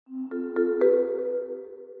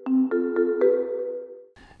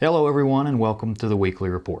Hello everyone and welcome to the Weekly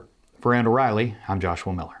Report. For Randall Riley, I'm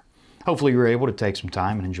Joshua Miller. Hopefully you were able to take some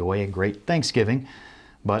time and enjoy a great Thanksgiving,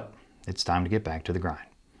 but it's time to get back to the grind.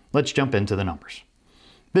 Let's jump into the numbers.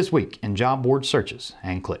 This week in job board searches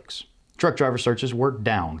and clicks. Truck driver searches were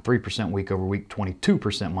down 3% week over week,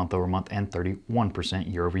 22% month over month, and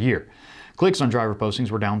 31% year over year. Clicks on driver postings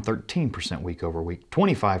were down 13% week over week,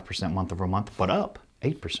 25% month over month, but up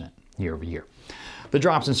 8% year over year. The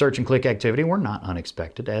drops in search and click activity were not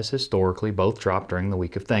unexpected, as historically both dropped during the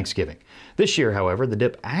week of Thanksgiving. This year, however, the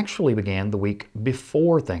dip actually began the week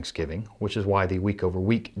before Thanksgiving, which is why the week over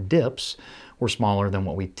week dips were smaller than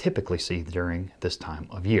what we typically see during this time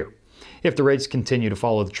of year. If the rates continue to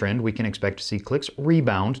follow the trend, we can expect to see clicks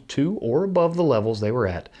rebound to or above the levels they were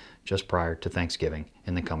at just prior to Thanksgiving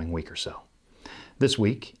in the coming week or so. This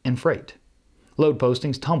week in freight, load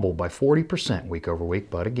postings tumbled by 40% week over week,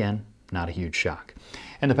 but again, not a huge shock.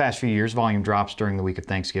 In the past few years, volume drops during the week of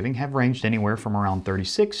Thanksgiving have ranged anywhere from around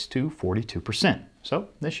 36 to 42%. So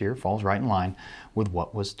this year falls right in line with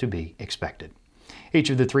what was to be expected. Each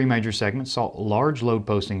of the three major segments saw large load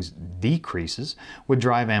postings decreases, with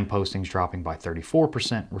dry van postings dropping by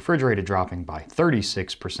 34%, refrigerated dropping by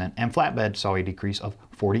 36%, and flatbed saw a decrease of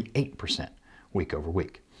 48% week over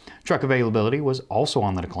week. Truck availability was also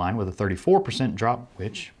on the decline with a 34% drop,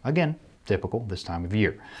 which, again, typical this time of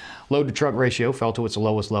year. Load to truck ratio fell to its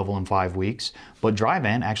lowest level in 5 weeks, but dry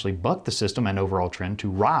van actually bucked the system and overall trend to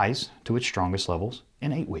rise to its strongest levels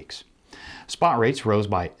in 8 weeks. Spot rates rose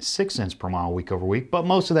by 6 cents per mile week over week, but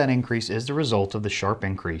most of that increase is the result of the sharp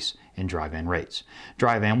increase in dry van rates.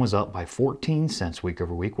 Dry van was up by 14 cents week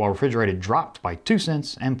over week, while refrigerated dropped by 2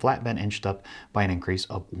 cents and flatbed inched up by an increase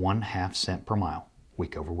of 1/2 cent per mile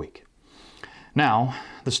week over week. Now,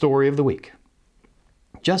 the story of the week.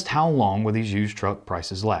 Just how long will these used truck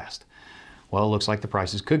prices last? Well, it looks like the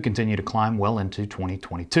prices could continue to climb well into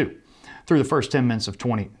 2022. Through the first 10 months of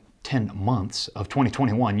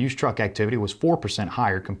 2021, used truck activity was 4%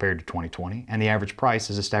 higher compared to 2020, and the average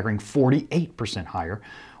price is a staggering 48% higher,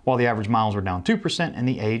 while the average miles were down 2% and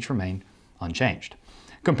the age remained unchanged.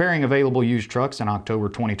 Comparing available used trucks in October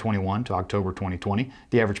 2021 to October 2020,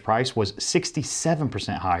 the average price was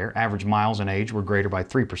 67% higher, average miles and age were greater by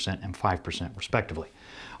 3% and 5% respectively.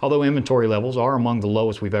 Although inventory levels are among the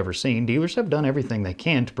lowest we've ever seen, dealers have done everything they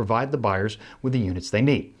can to provide the buyers with the units they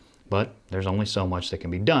need. But there's only so much that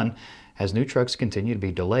can be done as new trucks continue to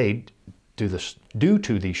be delayed due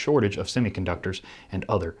to the shortage of semiconductors and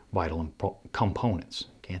other vital components.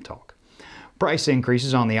 Can't talk. Price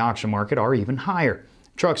increases on the auction market are even higher.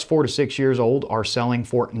 Trucks 4 to 6 years old are selling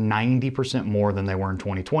for 90% more than they were in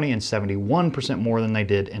 2020 and 71% more than they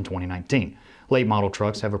did in 2019. Late model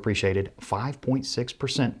trucks have appreciated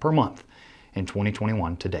 5.6% per month in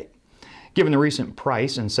 2021 to date. Given the recent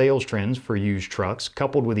price and sales trends for used trucks,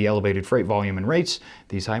 coupled with the elevated freight volume and rates,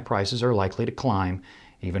 these high prices are likely to climb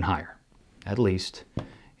even higher, at least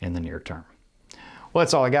in the near term. Well,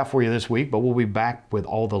 that's all I got for you this week, but we'll be back with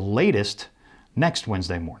all the latest next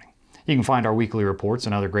Wednesday morning. You can find our weekly reports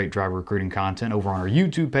and other great driver recruiting content over on our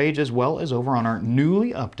YouTube page, as well as over on our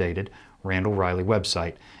newly updated Randall Riley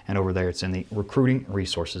website. And over there, it's in the recruiting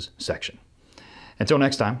resources section. Until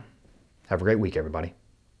next time, have a great week, everybody.